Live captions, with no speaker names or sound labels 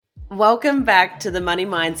Welcome back to the Money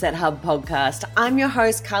Mindset Hub podcast. I'm your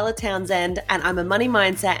host, Carla Townsend, and I'm a money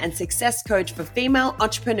mindset and success coach for female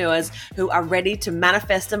entrepreneurs who are ready to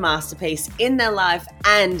manifest a masterpiece in their life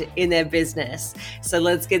and in their business. So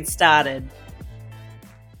let's get started.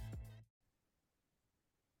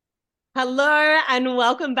 Hello, and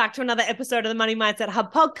welcome back to another episode of the Money Mindset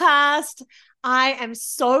Hub podcast. I am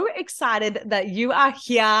so excited that you are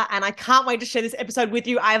here, and I can't wait to share this episode with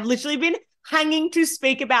you. I have literally been hanging to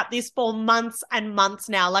speak about this for months and months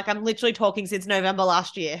now. Like, I'm literally talking since November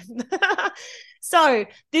last year. So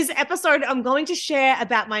this episode, I'm going to share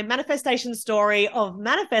about my manifestation story of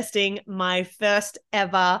manifesting my first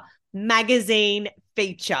ever magazine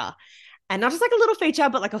feature. And not just like a little feature,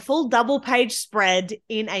 but like a full double page spread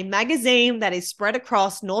in a magazine that is spread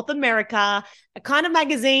across North America, a kind of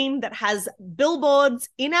magazine that has billboards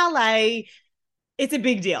in LA. It's a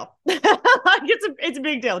big deal. It's a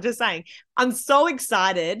big deal, just saying. I'm so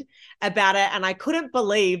excited about it, and I couldn't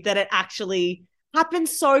believe that it actually happened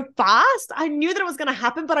so fast. I knew that it was going to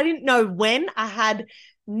happen, but I didn't know when. I had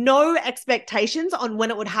no expectations on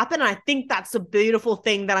when it would happen, and I think that's a beautiful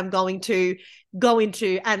thing that I'm going to go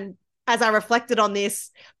into. And as I reflected on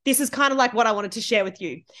this is kind of like what I wanted to share with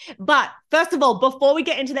you. But first of all, before we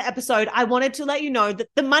get into the episode, I wanted to let you know that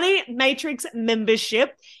the Money Matrix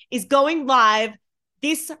membership is going live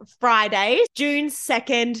this Friday, June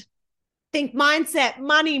 2nd. Think mindset,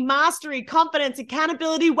 money, mastery, confidence,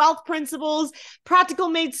 accountability, wealth principles, practical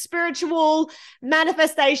meets spiritual,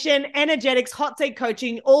 manifestation, energetics, hot seat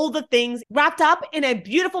coaching, all the things wrapped up in a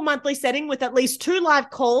beautiful monthly setting with at least 2 live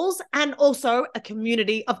calls and also a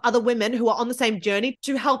community of other women who are on the same journey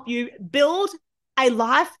to help you build a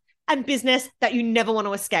life and business that you never want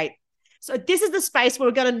to escape. So this is the space where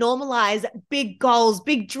we're going to normalize big goals,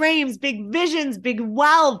 big dreams, big visions, big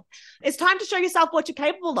wealth. It's time to show yourself what you're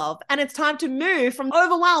capable of. And it's time to move from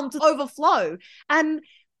overwhelm to overflow. And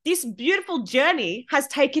this beautiful journey has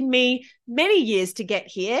taken me many years to get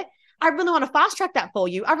here. I really want to fast track that for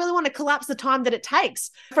you. I really want to collapse the time that it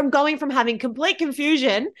takes from going from having complete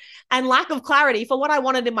confusion and lack of clarity for what I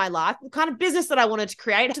wanted in my life, the kind of business that I wanted to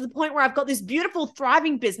create, to the point where I've got this beautiful,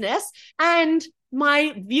 thriving business, and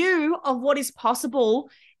my view of what is possible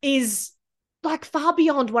is like far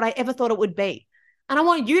beyond what I ever thought it would be. And I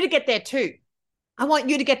want you to get there too. I want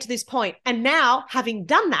you to get to this point. And now, having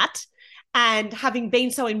done that and having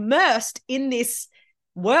been so immersed in this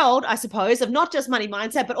world, I suppose, of not just money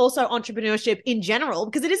mindset, but also entrepreneurship in general,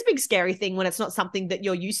 because it is a big scary thing when it's not something that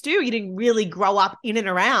you're used to, you didn't really grow up in and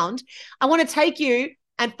around. I want to take you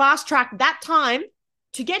and fast track that time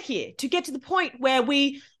to get here, to get to the point where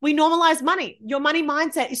we normalize money. Your money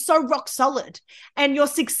mindset is so rock solid, and your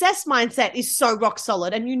success mindset is so rock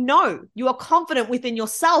solid, and you are confident within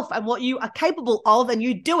yourself and what you are capable of, and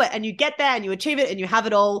you do it, and you get there, and you achieve it, and you have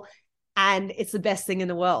it all. And it's the best thing in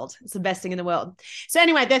the world. It's the best thing in the world. So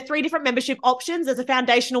anyway, there are 3 different membership options. There's a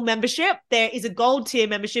foundational membership. There is a gold tier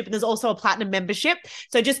membership, and there's also a platinum membership.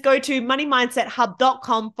 So just go to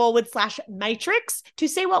moneymindsethub.com/matrix to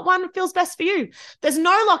see what one feels best for you. There's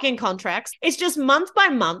no lock-in contracts. It's just month by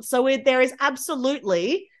month. So there is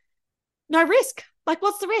absolutely no risk. Like,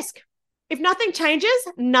 what's the risk? If nothing changes,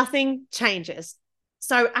 nothing changes.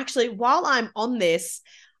 So actually, while I'm on this,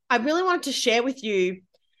 I really wanted to share with you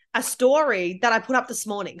a story that I put up this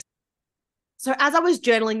morning. So as I was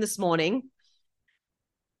journaling this morning,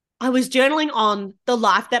 I was journaling on the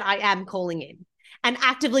life that I am calling in and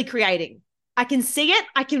actively creating. I can see it.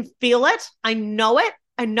 I can feel it. I know it.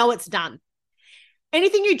 I know it's done.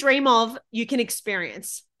 Anything you dream of, you can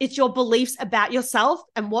experience. It's your beliefs about yourself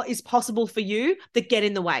and what is possible for you that get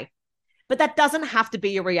in the way. But that doesn't have to be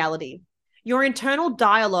your reality. Your internal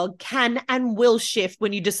dialogue can and will shift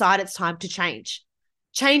when you decide it's time to change.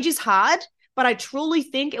 Change is hard, but I truly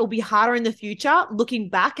think it will be harder in the future, looking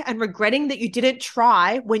back and regretting that you didn't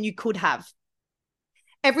try when you could have.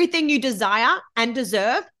 Everything you desire and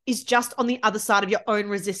deserve is just on the other side of your own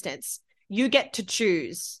resistance. You get to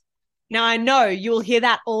choose. Now, I know you will hear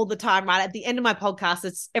that all the time, right? At the end of my podcast,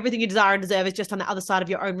 it's everything you desire and deserve is just on the other side of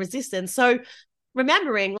your own resistance. So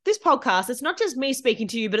remembering this podcast, it's not just me speaking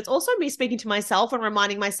to you, but it's also me speaking to myself and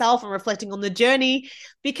reminding myself and reflecting on the journey,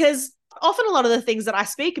 because often a lot of the things that I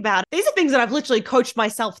speak about, these are things that I've literally coached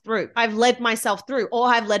myself through. I've led myself through, or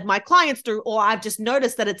I've led my clients through, or I've just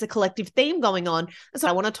noticed that it's a collective theme going on. And so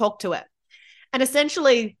I want to talk to it. And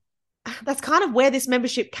essentially, that's kind of where this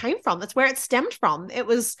membership came from. That's where it stemmed from. It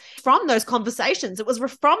was from those conversations. It was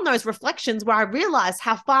from those reflections where I realized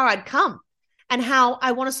how far I'd come and how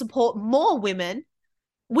I want to support more women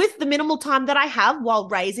with the minimal time that I have while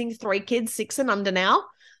raising 3 kids, 6 and under now,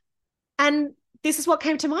 and this is what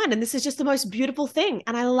came to mind. And this is just the most beautiful thing.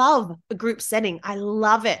 And I love a group setting. I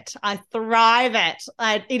love it. I thrive it.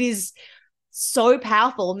 It is so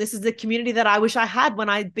powerful. And this is the community that I wish I had when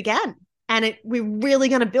I began. And we're really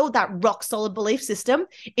going to build that rock solid belief system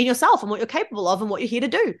in yourself and what you're capable of and what you're here to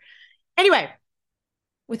do. Anyway,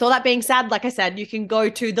 with all that being said, like I said, you can go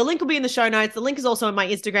to, the link will be in the show notes. The link is also in my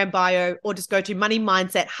Instagram bio, or just go to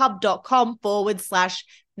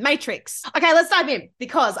moneymindset.hub.com/matrix. Okay, let's dive in,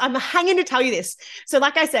 because I'm hanging to tell you this. So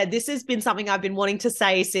like I said, this has been something I've been wanting to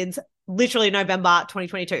say since literally November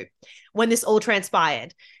 2022, when this all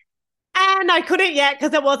transpired. And I couldn't yet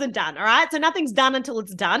because it wasn't done. All right. So nothing's done until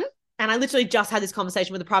it's done. And I literally just had this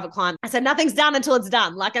conversation with a private client. I said, nothing's done until it's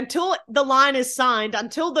done. Like, until the line is signed,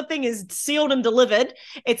 until the thing is sealed and delivered,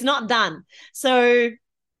 it's not done. So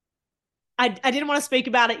I didn't want to speak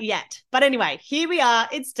about it yet. But anyway, here we are.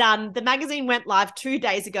 It's done. The magazine went live 2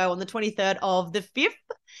 days ago on the 23rd of the 5th.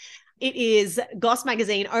 It is Goss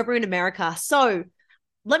Magazine over in America. So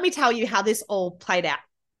let me tell you how this all played out.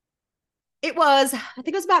 I think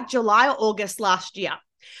it was about July or August last year.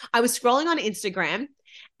 I was scrolling on Instagram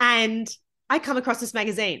and I come across this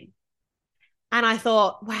magazine and I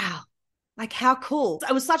thought, wow, like how cool.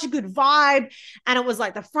 It was such a good vibe. And it was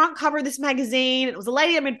like the front cover of this magazine. It was a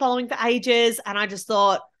lady I've been following for ages. And I just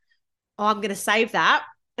thought, oh, I'm going to save that.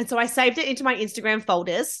 And so I saved it into my Instagram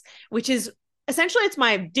folders, which is essentially, it's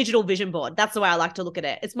my digital vision board. That's the way I like to look at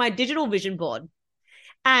it. It's my digital vision board.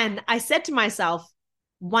 And I said to myself,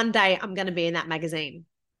 one day I'm going to be in that magazine.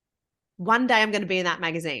 One day I'm going to be in that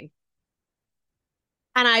magazine.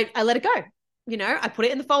 And I let it go. You know, I put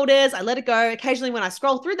it in the folders. I let it go. Occasionally when I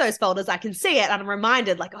scroll through those folders, I can see it and I'm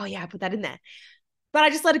reminded like, oh yeah, I put that in there. But I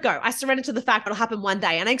just let it go. I surrendered to the fact it'll happen one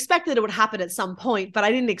day. And I expected it would happen at some point, but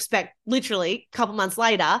I didn't expect literally a couple months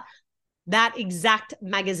later that exact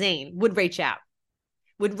magazine would reach out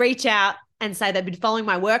and say they'd been following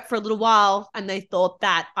my work for a little while and they thought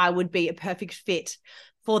that I would be a perfect fit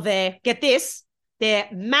for their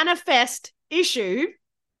manifest issue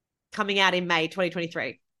coming out in May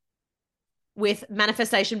 2023 with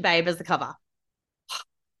Manifestation Babe as the cover.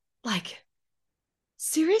 Like,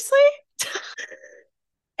 seriously?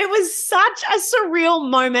 It was such a surreal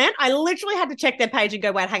moment. I literally had to check their page and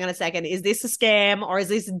go, wait, hang on a second. Is this a scam or is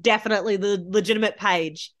this definitely the legitimate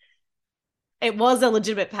page? It was a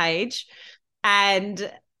legitimate page.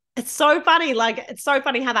 And it's so funny. Like, it's so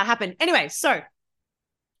funny how that happened. Anyway, so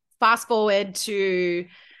fast forward to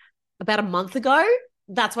about a month ago,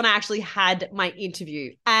 that's when I actually had my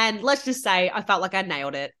interview. And let's just say I felt like I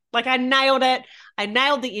nailed it. Like I nailed it. I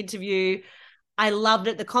nailed the interview. I loved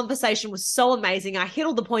it. The conversation was so amazing. I hit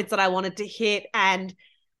all the points that I wanted to hit and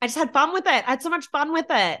I just had fun with it. I had so much fun with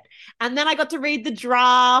it. And then I got to read the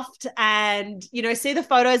draft and, you know, see the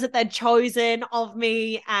photos that they'd chosen of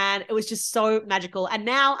me. And it was just so magical. And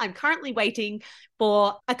now I'm currently waiting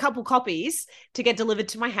for a couple copies to get delivered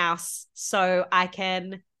to my house so I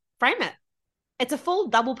can frame it. It's a full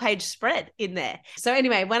double page spread in there. So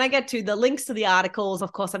anyway, when I get to the links to the articles,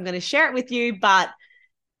 of course, I'm going to share it with you, but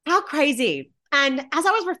how crazy. And as I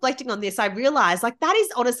was reflecting on this, I realized like that is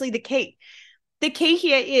honestly the key. The key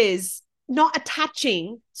here is not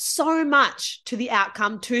attaching so much to the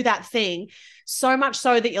outcome, to that thing, so much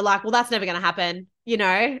so that you're like, well, that's never going to happen. You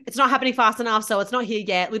know, it's not happening fast enough. So it's not here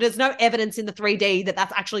yet. There's no evidence in the 3D that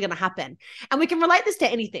that's actually going to happen. And we can relate this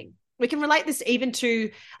to anything. We can relate this even to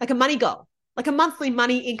like a money goal, like a monthly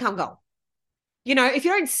money income goal. You know, if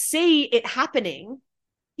you don't see it happening,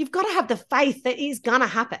 you've got to have the faith that it's going to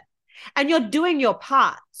happen. And you're doing your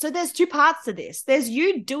part. So there's two parts to this. There's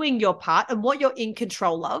you doing your part and what you're in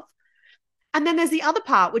control of. And then there's the other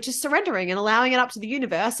part, which is surrendering and allowing it up to the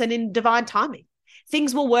universe and in divine timing.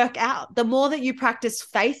 Things will work out. The more that you practice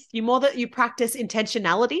faith, the more that you practice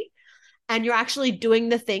intentionality, and you're actually doing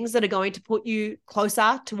the things that are going to put you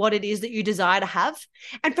closer to what it is that you desire to have.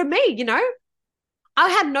 And for me, you know, I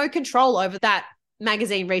had no control over that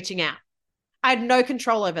magazine reaching out. I had no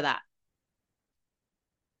control over that.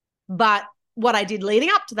 But what I did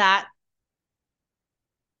leading up to that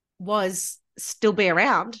was still be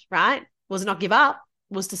around, right? Was not give up,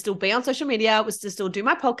 was to still be on social media, was to still do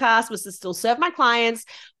my podcast, was to still serve my clients,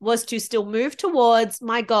 was to still move towards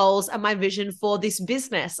my goals and my vision for this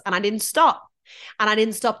business. And I didn't stop. And I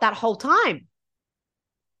didn't stop that whole time.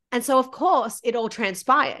 And so, of course, it all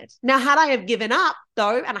transpired. Now, had I have given up,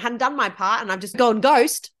 though, and I hadn't done my part, and I've just gone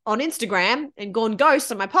ghost on Instagram and gone ghost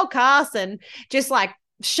on my podcast and just like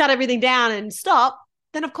shut everything down and stop,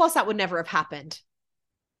 then of course that would never have happened.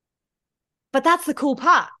 But that's the cool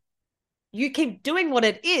part. you keep doing what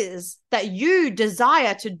it is that you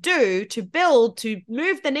desire to do, to build, to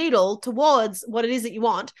move the needle towards what it is that you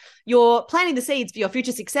want. You're planting the seeds for your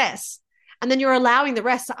future success, and then you're allowing the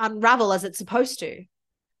rest to unravel as it's supposed to.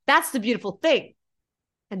 That's the beautiful thing.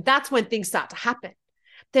 And that's when things start to happen.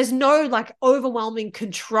 There's no like overwhelming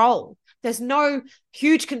control. There's no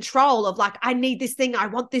huge control of like, I need this thing. I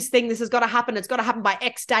want this thing. This has got to happen. It's got to happen by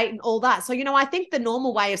X date and all that. So, I think the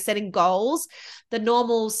normal way of setting goals, the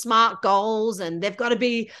normal smart goals, and they've got to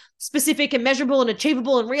be specific and measurable and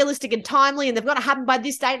achievable and realistic and timely, and they've got to happen by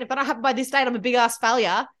this date. And if they don't happen by this date, I'm a big ass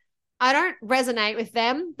failure. I don't resonate with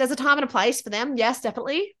them. There's a time and a place for them. Yes,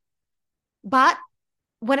 definitely. But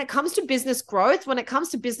when it comes to business growth, when it comes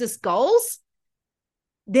to business goals,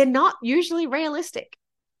 they're not usually realistic.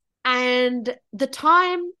 And the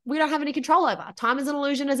time we don't have any control over. Time is an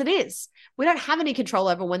illusion as it is. We don't have any control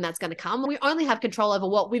over when that's going to come. We only have control over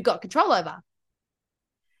what we've got control over.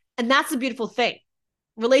 And that's the beautiful thing.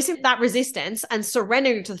 Releasing that resistance and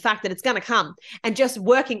surrendering to the fact that it's going to come, and just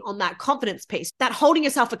working on that confidence piece, that holding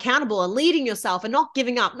yourself accountable and leading yourself and not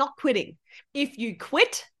giving up, not quitting. If you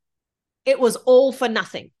quit, it was all for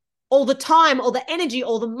nothing. All the time, all the energy,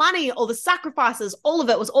 all the money, all the sacrifices, all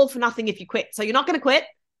of it was all for nothing if you quit. So you're not going to quit.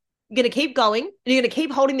 You're going to keep going, and you're going to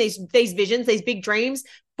keep holding these visions, these big dreams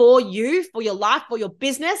for you, for your life, for your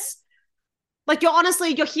business. Like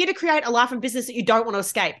you're here to create a life and business that you don't want to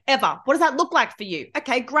escape ever. What does that look like for you?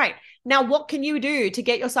 Okay, great. Now, what can you do to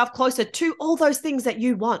get yourself closer to all those things that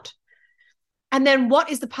you want? And then what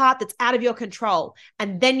is the part that's out of your control?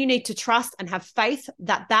 And then you need to trust and have faith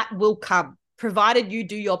that that will come, provided you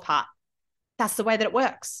do your part. That's the way that it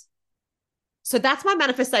works. So that's my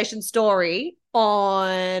manifestation story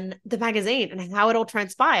on the magazine and how it all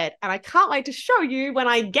transpired. And I can't wait to show you when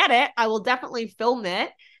I get it. I will definitely film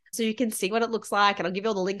it so you can see what it looks like, and I'll give you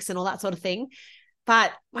all the links and all that sort of thing.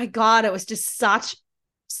 But my God, it was just such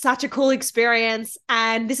a cool experience.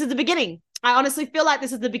 And this is the beginning. I honestly feel like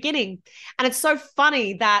this is the beginning. And it's so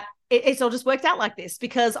funny that it's all just worked out like this,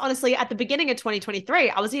 because honestly, at the beginning of 2023,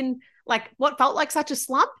 I was in like what felt like such a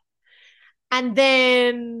slump. And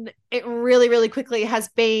then it really, really quickly has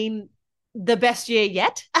been the best year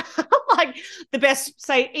yet. Like the best,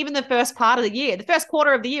 say, even the first part of the year, the first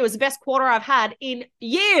quarter of the year was the best quarter I've had in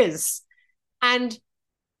years. And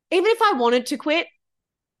even if I wanted to quit,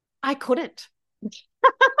 I couldn't.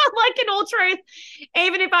 Like in all truth,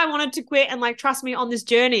 even if I wanted to quit and like, trust me, on this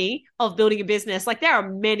journey of building a business, like there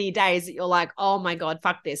are many days that you're like, oh my God,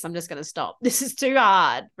 fuck this. I'm just going to stop. This is too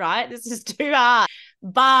hard, right? This is too hard.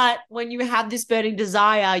 But when you have this burning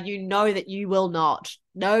desire, you know that you will not.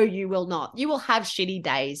 No, you will not. You will have shitty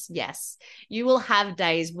days. Yes. You will have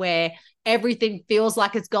days where everything feels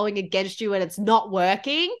like it's going against you and it's not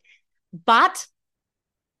working, but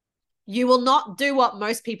you will not do what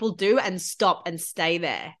most people do and stop and stay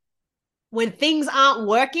there. When things aren't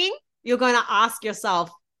working, you're going to ask yourself,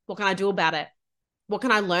 what can I do about it? What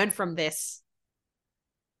can I learn from this?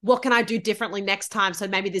 What can I do differently next time so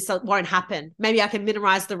maybe this won't happen? Maybe I can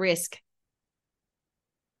minimize the risk.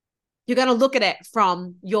 You're going to look at it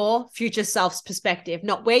from your future self's perspective,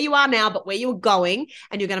 not where you are now, but where you're going,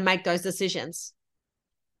 and you're going to make those decisions.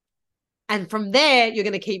 And from there, you're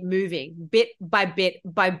going to keep moving bit by bit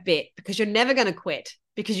by bit, because you're never going to quit,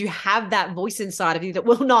 because you have that voice inside of you that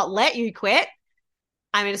will not let you quit.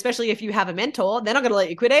 I mean, especially if you have a mentor, they're not going to let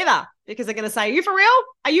you quit either, because they're going to say, are you for real?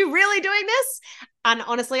 Are you really doing this? And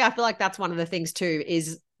honestly, I feel like that's one of the things too,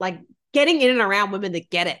 is like getting in and around women that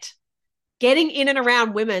get it. Getting in and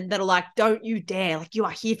around women that are like, don't you dare. Like, you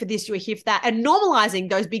are here for this, you are here for that. And normalizing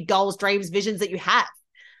those big goals, dreams, visions that you have.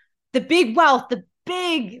 The big wealth, the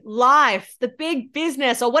big life, the big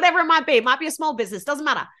business, or whatever it might be. It might be a small business, doesn't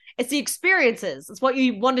matter. It's the experiences. It's what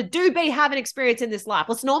you want to do, be, have an experience in this life.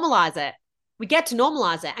 Let's normalize it. We get to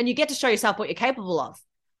normalize it, and you get to show yourself what you're capable of.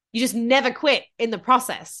 You just never quit in the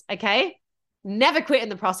process, okay? Never quit in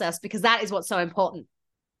the process, because that is what's so important.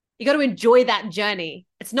 You got to enjoy that journey.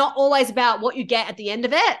 It's not always about what you get at the end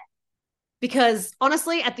of it, because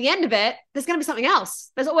honestly, at the end of it, there's going to be something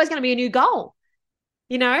else. There's always going to be a new goal.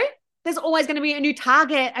 You know, there's always going to be a new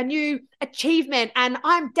target, a new achievement. And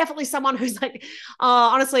I'm definitely someone who's like,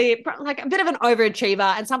 honestly, like a bit of an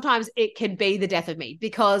overachiever. And sometimes it can be the death of me,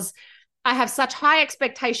 because I have such high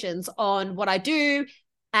expectations on what I do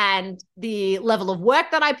and the level of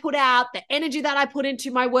work that I put out, the energy that I put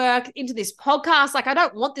into my work, into this podcast. Like, I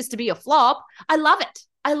don't want this to be a flop. I love it.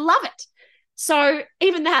 I love it. So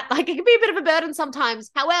even that, like, it can be a bit of a burden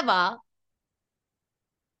sometimes. However,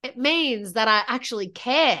 it means that I actually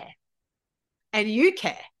care, and you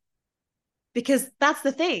care, because that's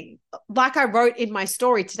the thing. Like I wrote in my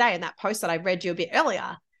story today, in that post that I read you a bit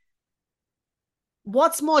earlier,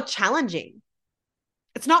 What's more challenging?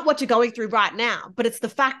 It's not what you're going through right now, but it's the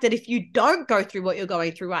fact that if you don't go through what you're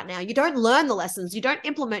going through right now, you don't learn the lessons, you don't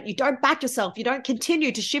implement, you don't back yourself, you don't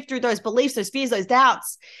continue to shift through those beliefs, those fears, those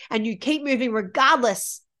doubts, and you keep moving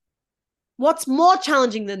regardless. What's more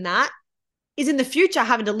challenging than that is in the future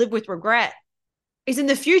having to live with regret, is in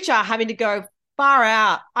the future having to go far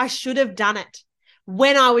out. I should have done it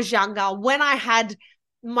when I was younger, when I had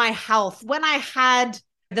my health, when I had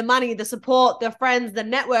the money, the support, the friends, the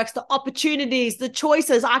networks, the opportunities, the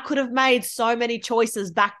choices. I could have made so many choices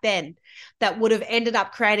back then that would have ended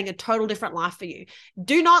up creating a total different life for you.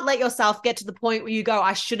 Do not let yourself get to the point where you go,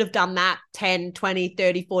 I should have done that 10, 20,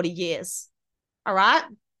 30, 40 years. All right?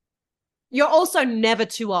 You're also never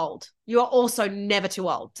too old. You're also never too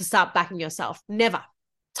old to start backing yourself. Never.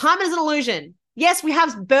 Time is an illusion. Yes, we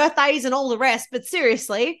have birthdays and all the rest, but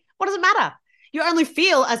seriously, what does it matter? You only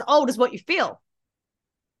feel as old as what you feel.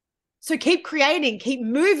 So keep creating, keep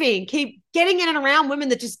moving, keep getting in and around women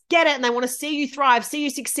that just get it and they want to see you thrive, see you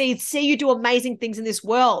succeed, see you do amazing things in this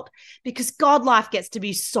world, because God life gets to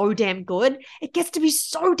be so damn good. It gets to be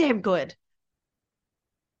so damn good.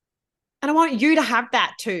 And I want you to have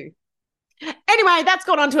that too. Anyway, that's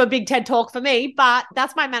gone on to a big TED talk for me, but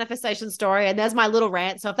that's my manifestation story and there's my little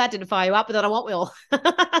rant. So if that didn't fire you up, then I want will.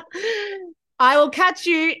 I will catch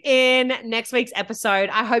you in next week's episode.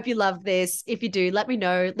 I hope you loved this. If you do, let me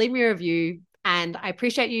know. Leave me a review. And I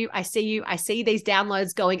appreciate you. I see you. I see these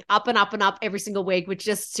downloads going up and up and up every single week, which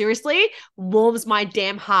just seriously warms my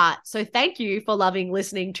damn heart. So thank you for loving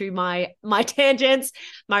listening to my tangents,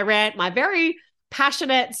 my rant, my very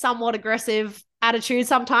passionate, somewhat aggressive attitude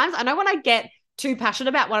sometimes. I know when I get too passionate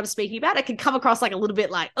about what I'm speaking about, it can come across like a little bit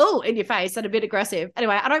like, oh, in your face and a bit aggressive.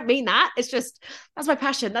 Anyway, I don't mean that. It's just, that's my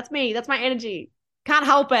passion. That's me. That's my energy. Can't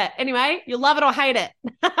help it. Anyway, you'll love it or hate it.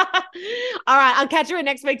 All right. I'll catch you in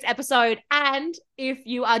next week's episode. And if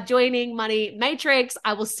you are joining Money Matrix,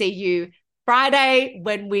 I will see you Friday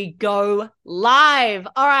when we go live.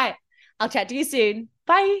 All right. I'll chat to you soon.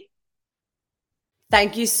 Bye.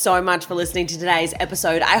 Thank you so much for listening to today's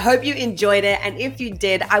episode. I hope you enjoyed it. And if you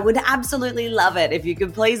did, I would absolutely love it if you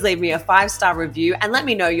could please leave me a 5-star review and let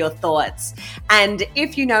me know your thoughts. And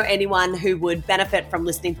if you know anyone who would benefit from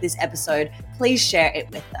listening to this episode, please share it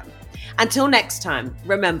with them. Until next time,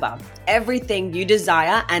 remember, everything you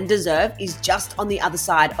desire and deserve is just on the other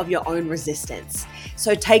side of your own resistance.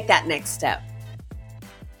 So take that next step.